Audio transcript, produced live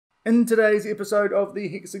In today's episode of the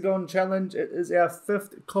Hexagon Challenge, it is our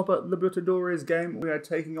 5th Copa Libertadores game. We are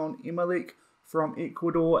taking on Emelec from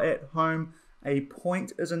Ecuador at home. A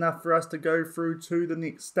point is enough for us to go through to the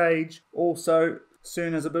next stage. Also,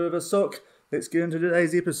 Serna's a bit of a sook. Let's get into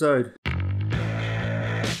today's episode.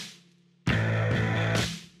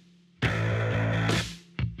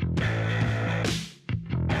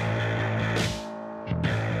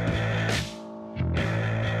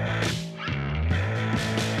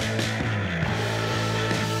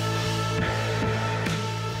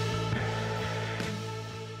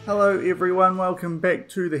 Hello everyone, welcome back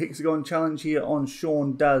to the Hexagon Challenge here on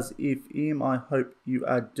Shaun Does FM. I hope you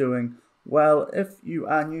are doing well. If you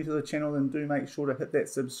are new to the channel, then do make sure to hit that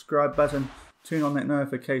subscribe button, turn on that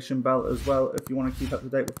notification bell as well if you want to keep up to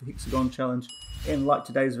date with the Hexagon Challenge, and like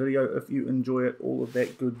today's video if you enjoy it, all of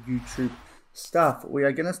that good YouTube stuff. We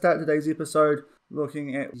are going to start today's episode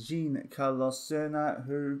looking at Jean Carlos Serna,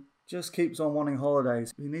 who just keeps on wanting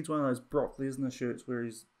holidays. He needs one of those Brock Lesnar shirts where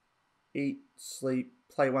he's eat, sleep,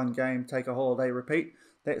 play one game, take a holiday, repeat.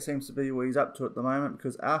 That seems to be what he's up to at the moment,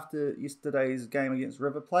 because after yesterday's game against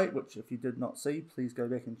River Plate, which if you did not see, please go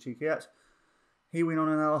back and check out, he went on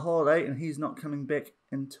another holiday and he's not coming back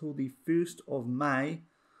until the 1st of May.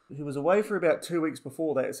 He was away for about 2 weeks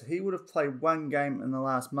before that, so he would have played one game in the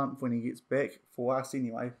last month when he gets back, for us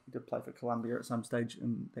anyway. He did play for Colombia at some stage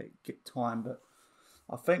in that time, but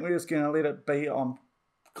I think we're just going to let it be. I'm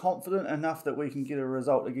confident enough that we can get a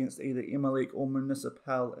result against either Emelec or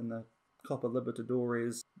Municipal in the Copa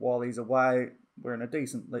Libertadores while he's away. We're in a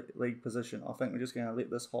decent league position. I think we're just going to let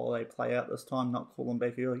this holiday play out this time, not call him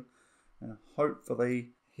back early. And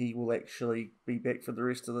hopefully he will actually be back for the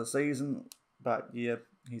rest of the season. But yeah,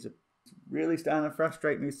 he's really starting to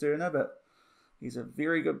frustrate me, Serna, but he's a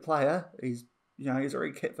very good player. He's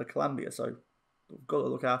already capped for Colombia, so we've got to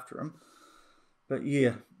look after him. But yeah,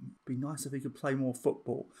 it'd be nice if he could play more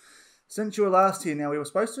football. Since you were last here, now we were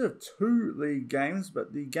supposed to have 2 league games,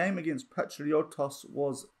 but the game against Patriotas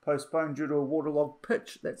was postponed due to a waterlogged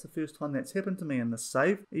pitch. That's the first time that's happened to me in this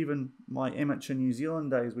save. Even my amateur New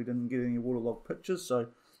Zealand days, we didn't get any waterlogged pitches, so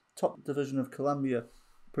top division of Colombia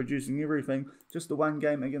producing everything. Just the one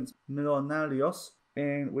game against Millonarios,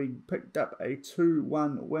 and we picked up a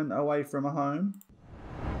 2-1 win away from home.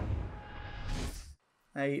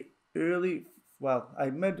 A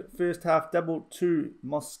mid-first half double to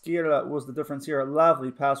Mosquera was the difference here. A lovely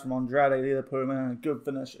pass from Andrade there to put him in, a good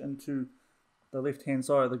finish into the left-hand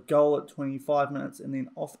side of the goal at 25 minutes. And then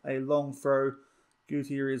off a long throw,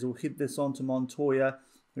 Gutierrez will head this on to Montoya,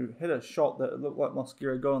 who hit a shot that it looked like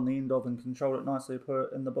Mosquera got on the end of and controlled it nicely, put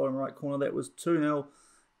it in the bottom right corner. That was 2-0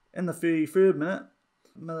 in the 33rd minute.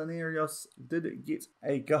 Millonarios did get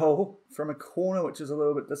a goal from a corner, which is a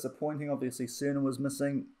little bit disappointing. Obviously, Serna was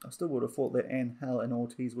missing. I still would have thought that Angel and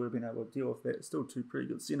Ortiz would have been able to deal with that. Still two pretty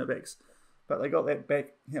good centre-backs, but they got that back.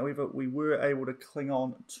 However, we were able to cling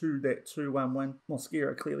on to that 2-1 win.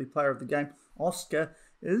 Mosquera, clearly player of the game. Oscar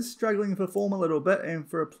is struggling for form a little bit, and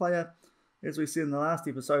for a player, as we said in the last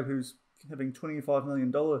episode, who's having $25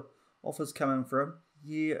 million offers coming for him,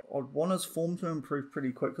 yeah, I'd want his form to improve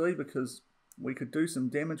pretty quickly, because we could do some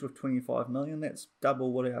damage with 25 million. That's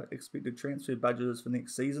double what our expected transfer budget is for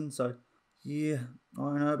next season. So, yeah, I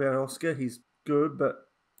don't know about Oscar. He's good, but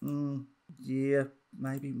yeah,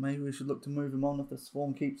 maybe we should look to move him on if this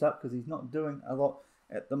form keeps up, because he's not doing a lot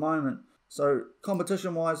at the moment. So,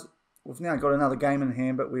 competition-wise, we've now got another game in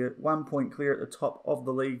hand, but we're 1 point clear at the top of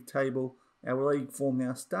the league table. Our league form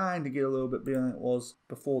now starting to get a little bit better than it was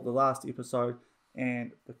before the last episode.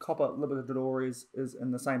 And the Copa Libertadores is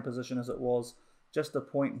in the same position as it was. Just a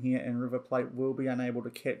point here, and River Plate will be unable to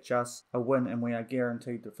catch us a win, and we are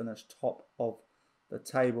guaranteed to finish top of the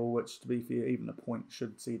table, which, to be fair, even a point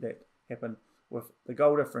should see that happen with the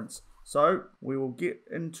goal difference. So we will get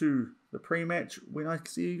into the pre-match when I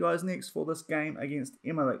see you guys next for this game against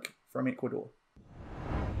Emelec from Ecuador.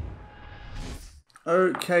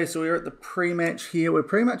 Okay, so we're at the pre-match here. We're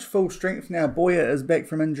pretty much full strength now. Boya is back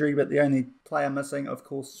from injury, but the only player missing, of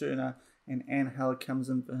course, Serna, and Angel comes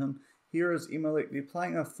in for him. Here is Emelec. They're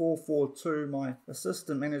playing a 4-4-2. My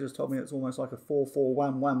assistant managers told me it's almost like a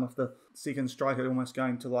 4-4-1-1 with the second striker almost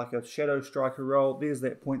going to like a shadow striker role. There's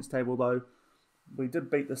that points table though. We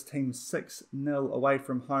did beat this team 6-0 away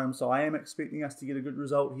from home, so I am expecting us to get a good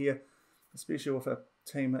result here, especially with a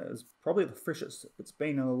team that is probably the freshest it's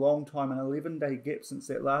been in a long time, an 11-day gap since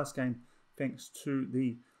that last game, thanks to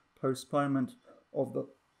the postponement of the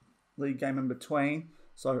league game in between.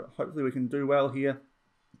 So hopefully we can do well here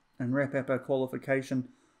and wrap up our qualification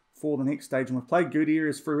for the next stage. And we've played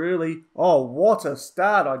Gutierrez through early. Oh, what a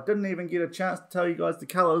start. I didn't even get a chance to tell you guys the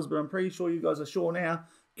colours, but I'm pretty sure you guys are sure now.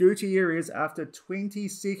 Gutierrez, after 20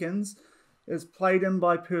 seconds, is played in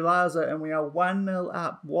by Perlaza, and we are 1-0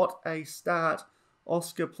 up. What a start.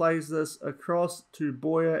 Oscar plays this across to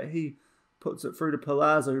Boyer. He puts it through to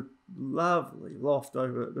Perlaza. Lovely loft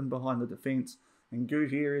over it and behind the defence. And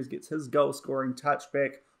Gutierrez gets his goal-scoring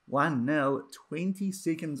touchback. 1-0, 20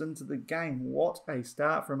 seconds into the game. What a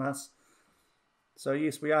start from us. So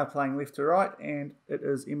yes, we are playing left to right, and it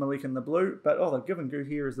is Emelec in the blue. But they've given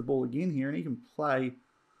Gutierrez the ball again here, and he can play.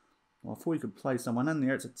 Well, I thought he could play someone in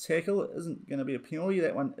there. It's a tackle. It isn't going to be a penalty.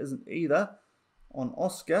 That one isn't either on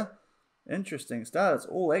Oscar. Interesting start. It's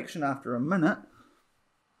all action after a minute.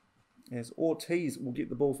 As Ortiz will get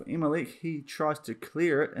the ball for Emelec. He tries to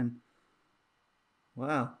clear it, and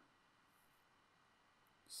wow.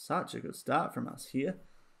 Such a good start from us here.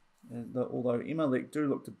 Although Emelec do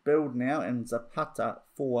look to build now, and Zapata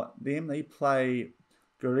for them. They play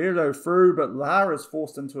Guerrero through, but Lara's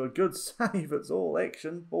forced into a good save. It's all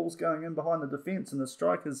action. Ball's going in behind the defence, and the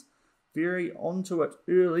strikers very onto it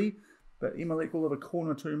early. But Emelec will have a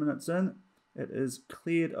corner 2 minutes in. It is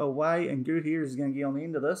cleared away, and Gutierrez is going to get on the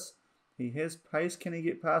end of this. He has pace. Can he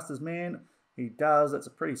get past his man? He does. It's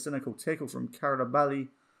a pretty cynical tackle from Carabali.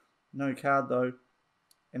 No card though.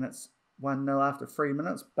 And it's 1-0 after 3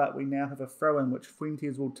 minutes. But we now have a throw-in which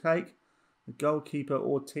Fuentes will take. The goalkeeper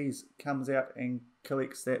Ortiz comes out and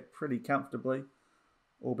collects that pretty comfortably,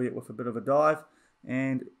 albeit with a bit of a dive.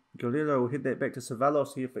 And Guerrero will head that back to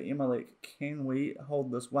Ceballos here for Emelec. Can we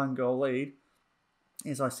hold this 1-goal lead?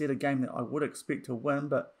 As I said, a game that I would expect to win,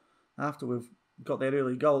 but after we've got that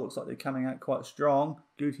early goal, looks like they're coming out quite strong.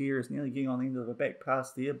 Gutierrez nearly getting on the end of the back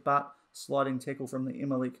pass there, but sliding tackle from the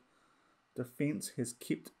Emelec defence has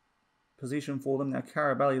kept possession for them. Now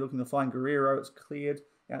Carabali looking to find Guerrero. It's cleared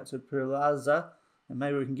out to Perlaza, and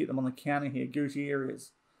maybe we can get them on the counter here.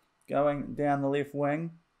 Gutierrez going down the left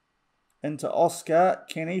wing into Oscar.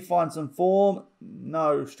 Can he find some form?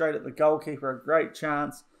 No, straight at the goalkeeper. A great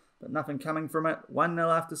chance, but nothing coming from it.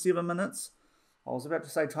 1-0 after 7 minutes. I was about to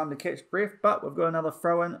say time to catch breath, but we've got another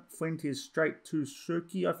throw-in. Fuentes straight to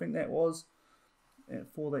Shuki, I think that was,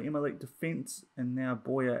 for the Emelec defence. And now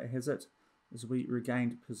Boyer has it as we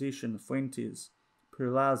regained possession. Fuentes,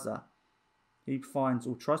 Perlaza. He finds,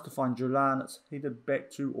 or tries to find Julan. It's headed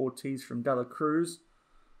back to Ortiz from De La Cruz.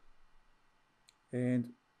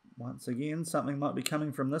 And once again, something might be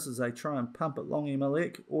coming from this as they try and pump it long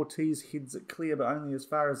Emelec. Ortiz heads it clear, but only as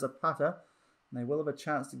far as Zapata. And they will have a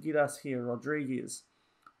chance to get us here. Rodriguez,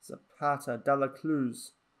 Zapata, De La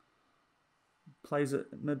Cruz. Plays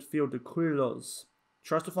it midfield to Quilos.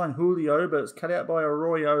 Tries to find Julio, but it's cut out by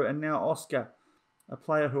Arroyo, and now Oscar. A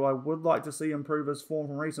player who I would like to see improve his form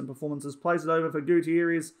from recent performances. Plays it over for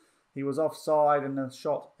Gutierrez. He was offside and the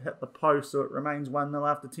shot hit the post, so it remains 1-0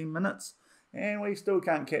 after 10 minutes. And we still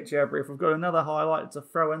can't catch our breath. We've got another highlight. It's a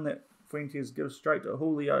throw-in that Fuentes gives straight to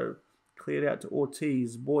Julio. Cleared out to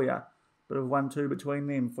Ortiz. Boyer. Bit of 1-2 between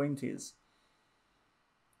them. Fuentes.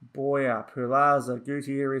 Boyer. Perlaza.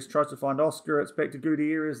 Gutierrez tries to find Oscar. It's back to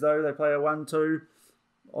Gutierrez though. They play a 1-2.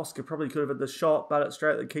 Oscar probably could have had the shot, but it's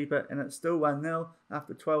straight at the keeper, and it's still 1-0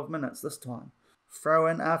 after 12 minutes this time. Throw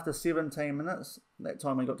in after 17 minutes. That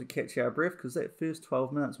time we got to catch our breath because that first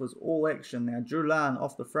 12 minutes was all action. Now Julan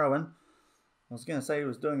off the throw in. I was going to say he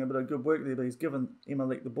was doing a bit of good work there, but he's given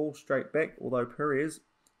Emelec the ball straight back, although Perez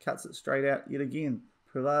cuts it straight out yet again.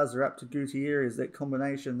 Perlaza up to Gutierrez, that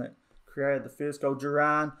combination that created the first goal.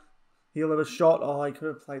 Duran, he'll have a shot. Oh, he could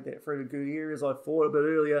have played that through to Gutierrez. I thought a bit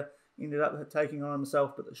earlier. Ended up taking on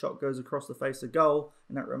himself, but the shot goes across the face of goal,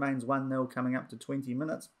 and it remains 1-0 coming up to 20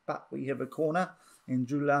 minutes. But we have a corner, and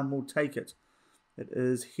Julan will take it. It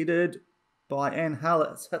is headed by Angel.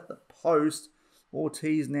 It's hit the post.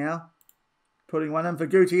 Ortiz now putting one in for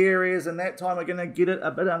Gutierrez, and that time we're going to get it. A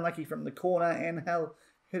bit unlucky from the corner. Angel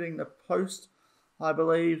hitting the post, I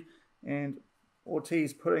believe, and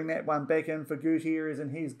Ortiz putting that one back in for Gutierrez,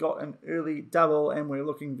 and he's got an early double, and we're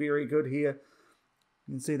looking very good here.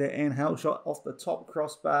 You can see that Angel shot off the top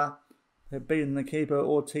crossbar. They've beaten the keeper.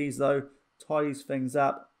 Ortiz, though, tidies things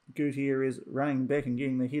up. Gutierrez running back and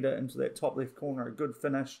getting the header into that top left corner. A good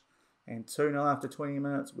finish. And 2-0 after 20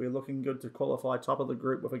 minutes. We're looking good to qualify top of the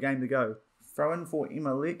group with a game to go. Throw in for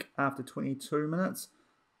Emelec after 22 minutes.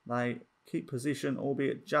 They keep possession,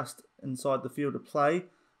 albeit just inside the field of play.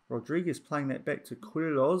 Rodriguez playing that back to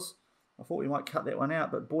Quilos. I thought we might cut that one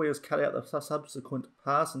out, but Boyer's cut out the subsequent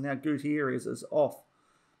pass, and now Gutierrez is off.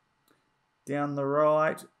 Down the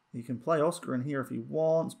right, you can play Oscar in here if he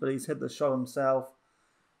wants, but he's had the shot himself,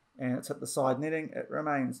 and it's hit the side netting. It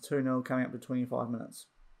remains 2-0 coming up to 25 minutes.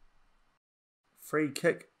 Free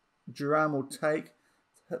kick, Duran will take,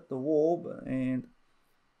 hit the wall, and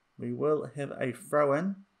We will have a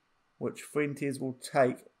throw-in, which Fuentes will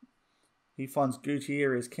take. He finds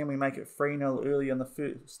Gutierrez. Can we make it 3-0 early in the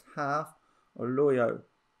first half? Oloyo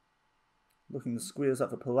looking to square this up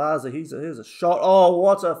for Palaza. Here's a shot. Oh,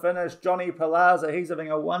 what a finish. Johnny Palaza. He's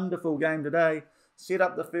having a wonderful game today. Set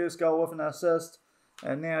up the first goal with an assist.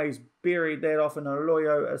 And now he's buried that off an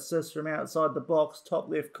Oloyo assist from outside the box, top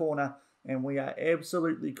left corner. And we are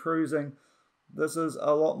absolutely cruising. This is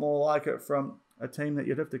a lot more like it from a team that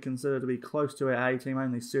you'd have to consider to be close to our A team.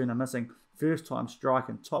 Only Serna missing. First time strike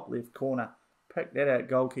in top left corner. Pick that out,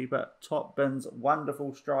 goalkeeper. Top bins.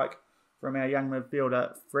 Wonderful strike from our young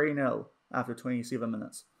midfielder. 3-0 after 27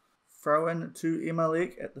 minutes. Throw in to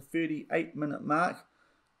Emelec at the 38-minute mark.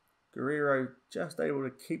 Guerrero just able to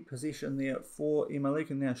keep possession there for Emelec,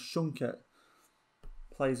 and now Shunka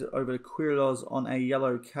plays it over to Quiroz on a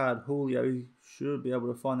yellow card. Julio should be able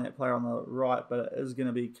to find that player on the right, but it is going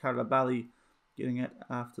to be Carabali getting it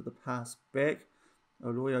after the pass back.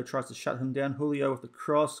 Oloyo tries to shut him down. Julio with the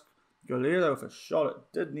cross. Guerrero with a shot.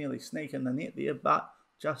 It did nearly sneak in the net there, but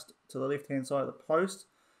just to the left-hand side of the post.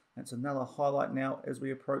 It's another highlight now as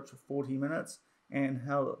we approach 40 minutes, and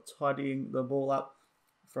how tidying the ball up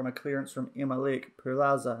from a clearance from Emelec.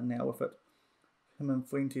 Perlaza now with it. Him and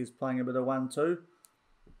Fuentes playing a bit of 1-2.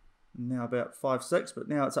 Now about 5-6, but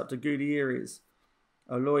now it's up to Gutierrez.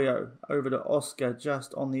 Oloyo over to Oscar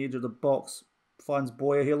just on the edge of the box. Finds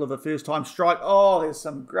Boyer. He'll have a first time strike. Oh, there's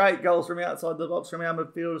some great goals from outside the box from our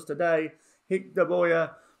midfielders today. Hector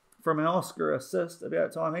Boyer from an Oscar assist.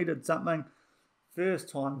 About time he did something. First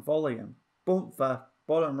time volley and Bumfer,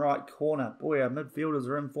 bottom right corner. Boy, our midfielders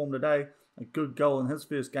are in form today. A good goal in his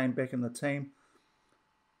first game back in the team.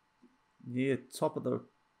 Yeah, top of the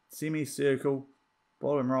semicircle.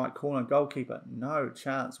 Bottom right corner, goalkeeper. No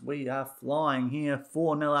chance. We are flying here.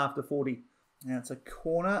 4-0 after 40. Now it's a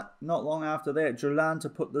corner. Not long after that, Julan to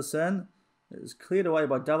put this in. It was cleared away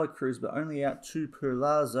by Dela Cruz, but only out to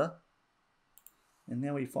Perlaza. And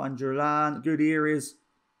now we find Julan. Gutierrez.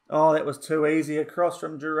 Oh, that was too easy. Across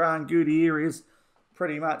from Duran. Gutierrez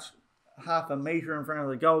pretty much half a metre in front of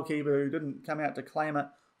the goalkeeper who didn't come out to claim it.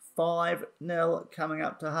 5-0 coming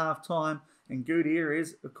up to half time. And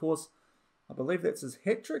Gutierrez, of course, I believe that's his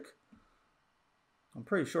hat-trick. I'm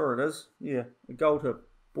pretty sure it is. Yeah, a goal to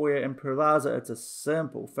Boyer and Perlaza. It's a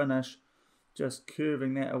simple finish. Just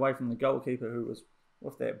curving that away from the goalkeeper who was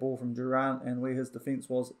with that ball from Duran, and where his defence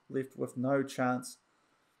was left with no chance.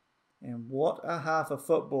 And what a half of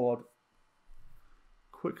football.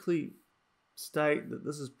 Quickly state that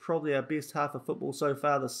this is probably our best half of football so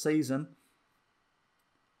far this season,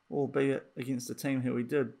 albeit against a team who we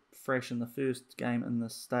did thrash in the first game in the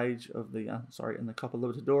stage of the, in the Copa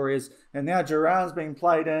Libertadores. And now Duran's being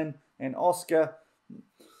played in, and Oscar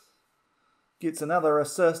gets another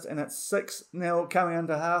assist, and it's 6-0 coming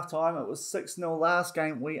into halftime. It was 6-0 last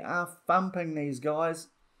game. We are thumping these guys.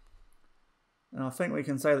 And I think we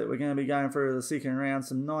can say that we're going to be going through the second round.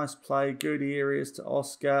 Some nice play. Gutierrez to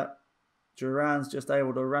Oscar. Duran's just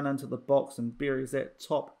able to run into the box and buries that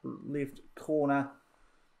top left corner.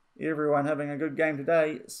 Everyone having a good game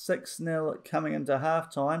today. 6-0 coming into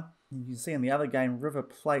halftime. You can see in the other game, River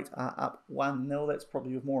Plate are up 1-0. That's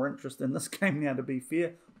probably of more interest in this game now, to be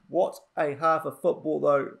fair. What a half of football,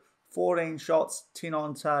 though. 14 shots, 10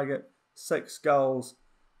 on target, 6 goals.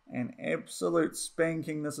 An absolute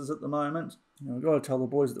spanking this is at the moment. We've got to tell the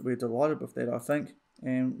boys that we're delighted with that, I think.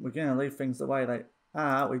 And we're going to leave things the way they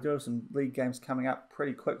are. We do have some league games coming up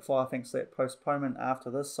pretty quick fire thanks to that postponement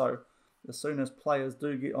after this. So as soon as players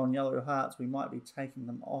do get on yellow hearts, we might be taking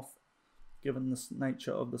them off, given the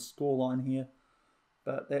nature of the scoreline here.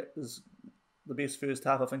 But that is the best first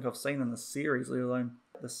half I think I've seen in the series, let alone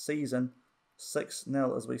the season.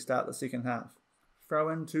 6-0 as we start the second half. Throw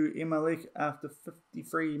into Emelec after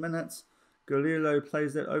 53 minutes. Guerrero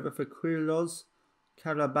plays that over for Quiroz.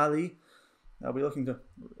 Carabali. They'll be looking to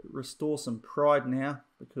restore some pride now,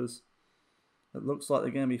 because it looks like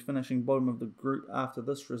they're going to be finishing bottom of the group after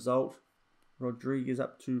this result. Rodriguez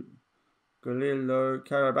up to Guerrero.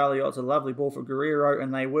 Carabali. Oh, it's a lovely ball for Guerrero,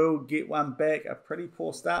 and they will get one back. A pretty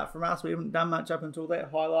poor start from us. We haven't done much up until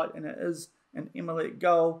that highlight, and it is an Emelec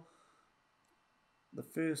goal. The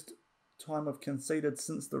first time I've conceded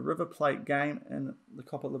since the River Plate game in the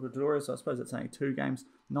Copa Libertadores, so I suppose it's only 2 games.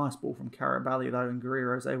 Nice ball from Carabali though, and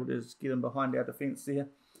Guerrero's able to just get him behind our defence there.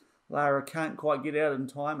 Lara can't quite get out in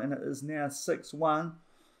time, and it is now 6-1.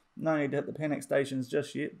 No need to hit the panic stations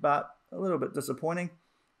just yet, but a little bit disappointing.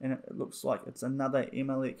 And it looks like it's another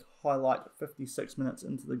Emelec highlight 56 minutes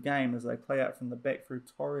into the game as they play out from the back through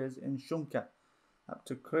Torres and Shunka. Up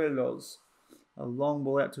to Quiroz. A long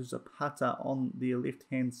ball out to Zapata on the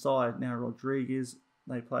left-hand side. Now Rodriguez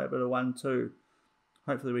they play a bit of 1-2.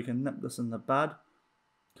 Hopefully we can nip this in the bud,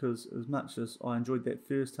 because as much as I enjoyed that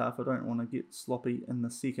first half, I don't want to get sloppy in the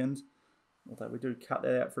second. Although we do cut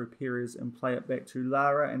that out through Perez and play it back to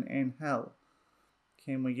Lara and Angel.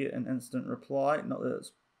 Can we get an instant reply? Not that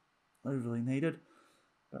it's overly needed,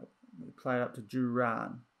 but we play it up to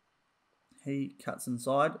Duran. He cuts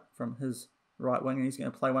inside from his right wing and he's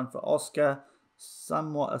going to play one for Oscar.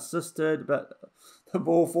 Somewhat assisted, but the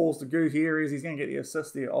ball falls to Gutierrez. He's going to get the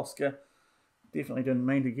assist there, Oscar. Definitely didn't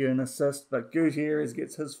mean to get an assist, but Gutierrez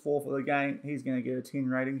gets his 4th of the game. He's going to get a 10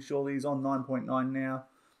 rating. Surely he's on 9.9 now.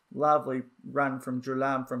 Lovely run from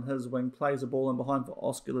Julam from his wing. Plays the ball in behind for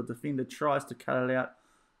Oscar. The defender tries to cut it out.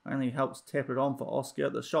 Only helps tap it on for Oscar.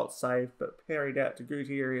 The shot saved, but parried out to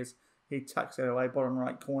Gutierrez. He tucks it away, bottom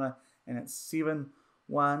right corner, and it's 7-1.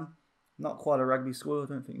 Not quite a rugby score. I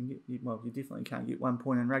don't think you can get, well, you definitely can't get 1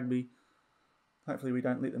 point in rugby. Hopefully we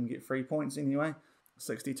don't let them get 3 points anyway.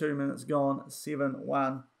 62 minutes gone,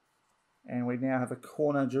 7-1. And we now have a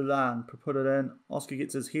corner. Julan put it in. Oscar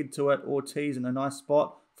gets his head to it. Ortiz in a nice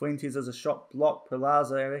spot. Fuentes has a shot blocked.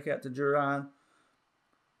 Perlaza back out to Duran.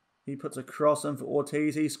 He puts a cross in for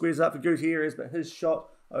Ortiz. He squares up for Gutierrez, but his shot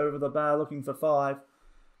over the bar looking for 5.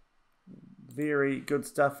 Very good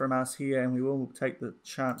stuff from us here, and we will take the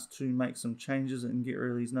chance to make some changes and get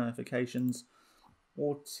rid of these notifications.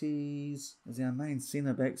 Ortiz is our main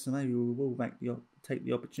centre back, so maybe we will take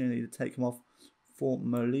the opportunity to take him off for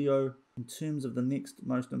Molio. In terms of the next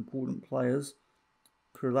most important players,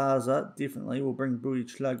 Perlaza definitely will bring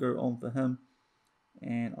Buitrago on for him,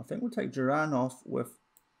 and I think we'll take Duran off with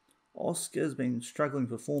Oscar's been struggling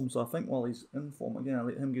for form, so I think while he's in form, we're going to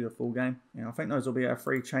let him get a full game. And I think those will be our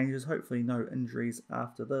 3 changes. Hopefully no injuries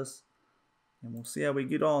after this. And we'll see how we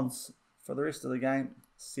get on for the rest of the game.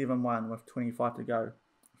 7-1 with 25 to go.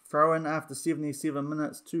 Throw in after 77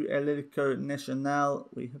 minutes to Atletico Nacional.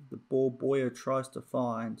 We have the ball. Boyer tries to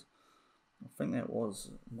find. I think that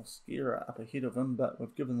was Mosquera up ahead of him, but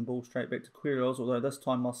we've given the ball straight back to Quiroz, although this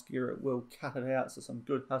time Mosquera will cut it out, so some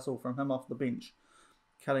good hustle from him off the bench.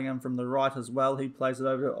 Cutting him from the right as well. He plays it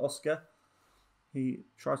over to Oscar. He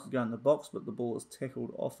tries to go in the box, but the ball is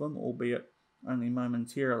tackled off him, albeit only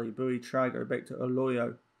momentarily. Buitrago back to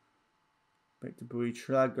Oloyo. Back to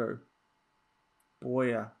Buitrago.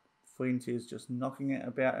 Boyer. Fuentes just knocking it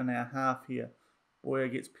about in our half here. Boyer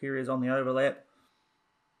gets Perez on the overlap.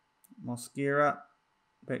 Mosquera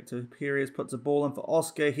back to Perez. Puts the ball in for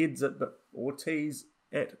Oscar. Heads it, but Ortiz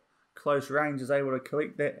at close range is able to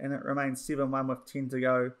collect that, and it remains 7-1 with 10 to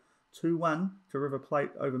go. 2-1 to River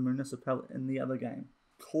Plate over Municipal in the other game.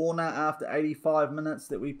 Corner after 85 minutes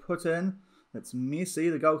that we put in. It's messy.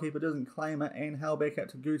 The goalkeeper doesn't claim it, and held back out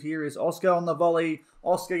to Gutierrez. Oscar on the volley.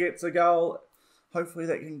 Oscar gets a goal. Hopefully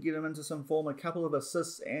that can get him into some form. A couple of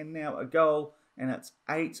assists and now a goal, and it's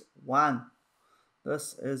 8-1.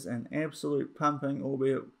 This is an absolute pumping,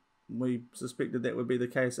 albeit we suspected that would be the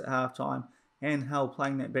case at halftime. And Hal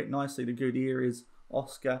playing that back nicely to Gutierrez.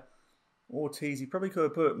 Oscar. Ortiz, he probably could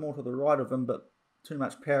have put it more to the right of him, but too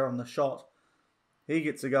much power on the shot. He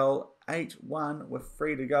gets a goal. 8-1 with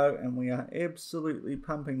 3 to go, and we are absolutely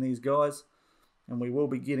pumping these guys. And we will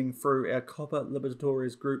be getting through our Copa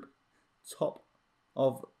Libertadores Group, top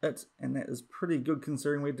of it, and that is pretty good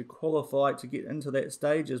considering we had to qualify to get into that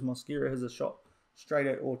stage, as Mosquera has a shot straight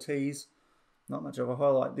at Ortiz. Not much of a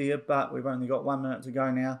highlight there, but we've only got 1 minute to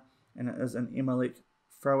go now. And it is an Emelec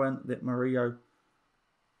throw-in that Murillo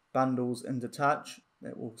bundles into touch.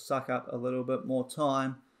 That will suck up a little bit more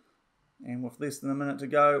time. And with less than a minute to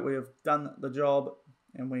go, we have done the job.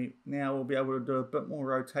 And we now will be able to do a bit more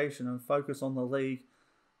rotation and focus on the league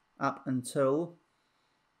up until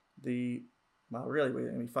the... Well, really, we're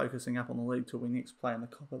going to be focusing up on the league till we next play in the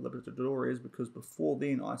Copa Libertadores, because before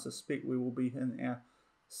then, I suspect we will be in our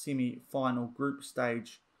semi-final group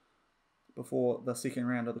stage before the second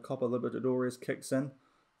round of the Copa Libertadores kicks in.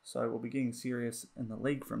 So we'll be getting serious in the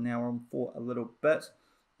league from now on for a little bit.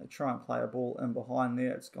 They try and play a ball in behind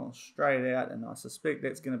there. It's gone straight out, and I suspect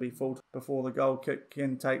that's going to be full before the goal kick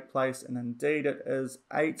can take place. And indeed it is.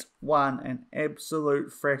 8-1, an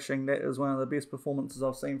absolute thrashing. That is one of the best performances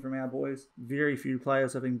I've seen from our boys. Very few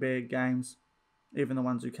players having bad games. Even the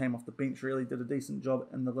ones who came off the bench really did a decent job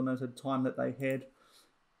in the limited time that they had.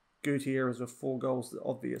 Gutierrez with 4 goals, the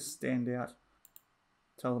obvious standout.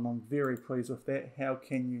 Tell them I'm very pleased with that. How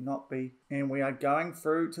can you not be? And we are going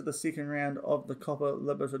through to the second round of the Copa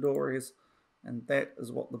Libertadores, and that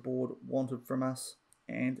is what the board wanted from us.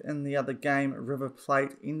 And in the other game, River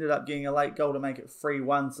Plate ended up getting a late goal to make it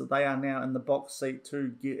 3-1, so they are now in the box seat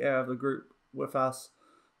to get out of the group with us.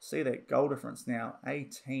 See that goal difference now,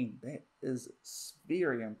 18. That is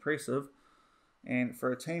very impressive. And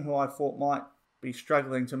for a team who I thought might be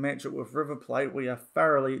struggling to match it with River Plate, we are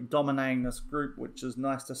thoroughly dominating this group, which is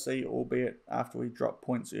nice to see, albeit after we dropped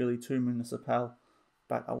points early to Municipal.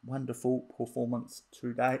 But a wonderful performance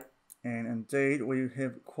today. And indeed, we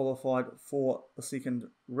have qualified for the second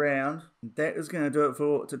round. That is going to do it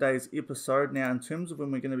for today's episode. Now, in terms of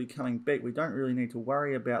when we're going to be coming back, we don't really need to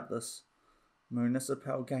worry about this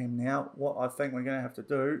Municipal game now. What I think we're going to have to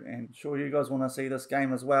do, and I'm sure you guys want to see this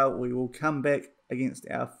game as well, we will come back against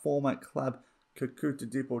our former club, Cúcuta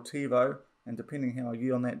Deportivo, and depending how I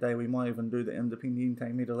get on that day, we might even do the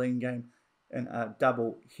Independiente Medellin game in a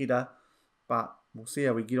double header. But we'll see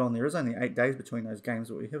how we get on. There is only 8 days between those games,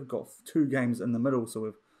 but we have got 2 games in the middle, so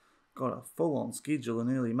we've got a full-on schedule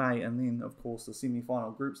in early May, and then, of course, the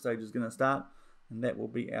semi-final group stage is going to start, and that will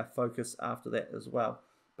be our focus after that as well.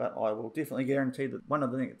 But I will definitely guarantee that one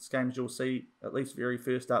of the next games you'll see, at least very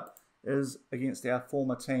first up, is against our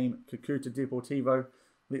former team, Cúcuta Deportivo.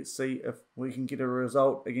 Let's see if we can get a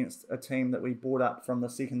result against a team that we brought up from the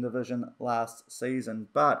second division last season.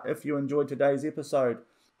 But if you enjoyed today's episode,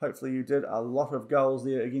 hopefully you did, a lot of goals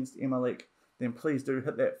there against Emelec, then please do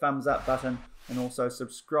hit that thumbs up button and also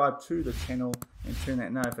subscribe to the channel and turn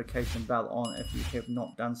that notification bell on if you have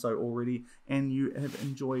not done so already and you have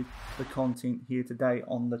enjoyed the content here today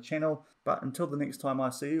on the channel. But until the next time I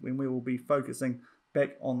see you, when we will be focusing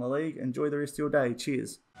back on the league, enjoy the rest of your day.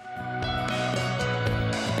 Cheers.